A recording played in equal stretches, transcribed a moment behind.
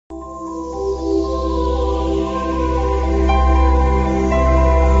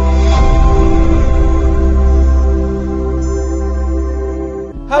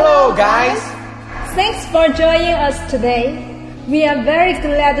guys! Thanks for joining us today. We are very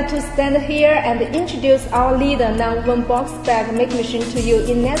glad to stand here and introduce our leader Nonwoven box bag make machine to you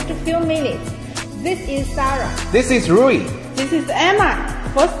in next few minutes. This is Sarah. This is Rui. This is Emma.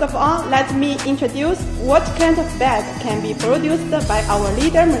 First of all, let me introduce what kind of bag can be produced by our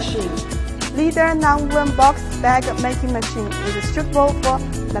leader machine. Leader Nonwoven box bag making machine is suitable for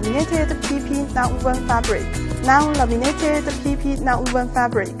laminated PP nonwoven fabric, non-laminated PP nonwoven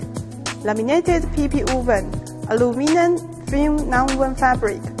fabric, laminated PP woven, aluminum film nonwoven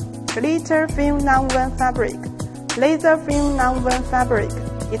fabric, glitter film nonwoven fabric, laser film nonwoven fabric,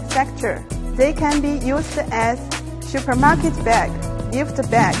 etc. They can be used as supermarket bag, gift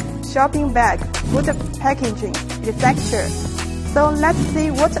bag, shopping bag, food packaging, etc. So let's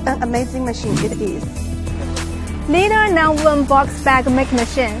see what an amazing machine it is. Leader Nonwoven box bag make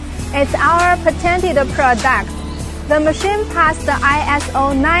machine is our patented product. The machine passed the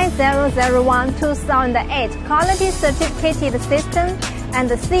ISO 9001-2008 quality certificated system and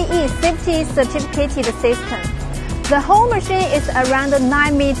the CE safety certificated system. The whole machine is around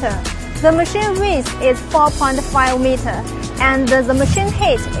 9 meters. The machine width is 4.5 meters and the machine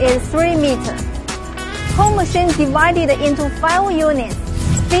height is 3 meters. Whole machine divided into 5 units: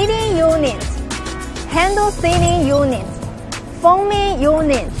 sealing unit, handle sealing unit, foaming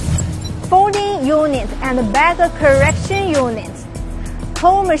unit, folding unit, and bag correction unit.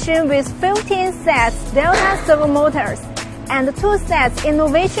 Whole machine with 15 sets Delta servo motors and 2 sets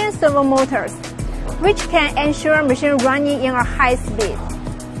Innovation servo motors, which can ensure machine running in a high speed.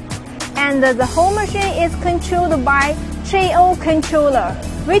 And the whole machine is controlled by Trio controller,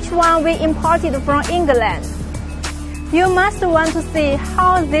 which one we imported from England. You must want to see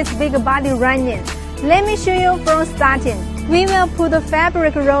how this big body running. Let me show you from starting. We will put the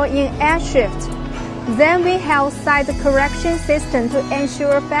fabric roll in air shift. Then we have side correction system to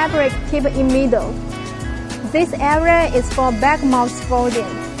ensure fabric keep in middle. This area is for back mount folding.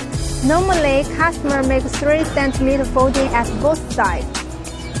 Normally, customer makes 3 cm folding at both sides.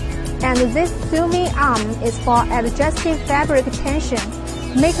 And this sewing arm is for adjusting fabric tension,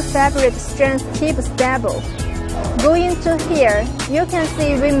 make fabric strength keep stable. Going to here, you can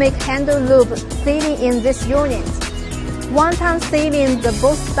see we make handle loop sealing in this unit. One time sealing the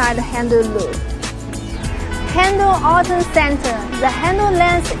both side handle loop. Handle alternate center, the handle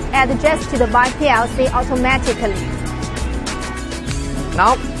length adjusted by PLC automatically.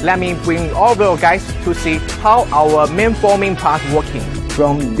 Now, let me bring all the guys to see how our main forming part working.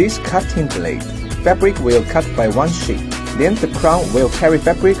 From this cutting blade, fabric will cut by one sheet. Then the crown will carry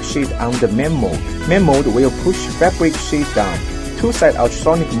fabric sheet on the main mold. Main mold will push fabric sheet down. Two-side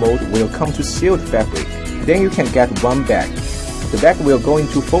ultrasonic mold will come to seal the fabric. Then you can get one bag. The bag will go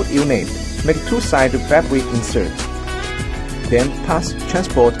into fold unit. Make two-side fabric insert. Then pass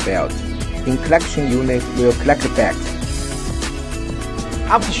transport belt. In collection unit will collect the bag.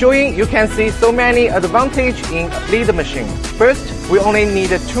 After showing, you can see so many advantages in leader machine. First, we only need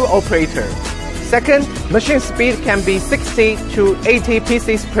 2 operators. Second, machine speed can be 60 to 80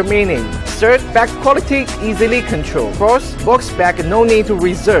 pieces per minute. Third, bag quality easily controlled. Fourth, box bag no need to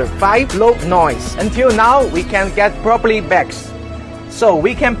reserve. 5, low noise. Until now, we can get properly bags. So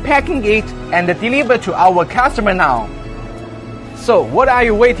we can packing it and deliver to our customer now. So what are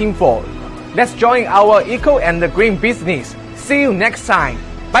you waiting for? Let's join our eco and green business. See you next time.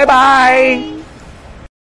 Bye bye.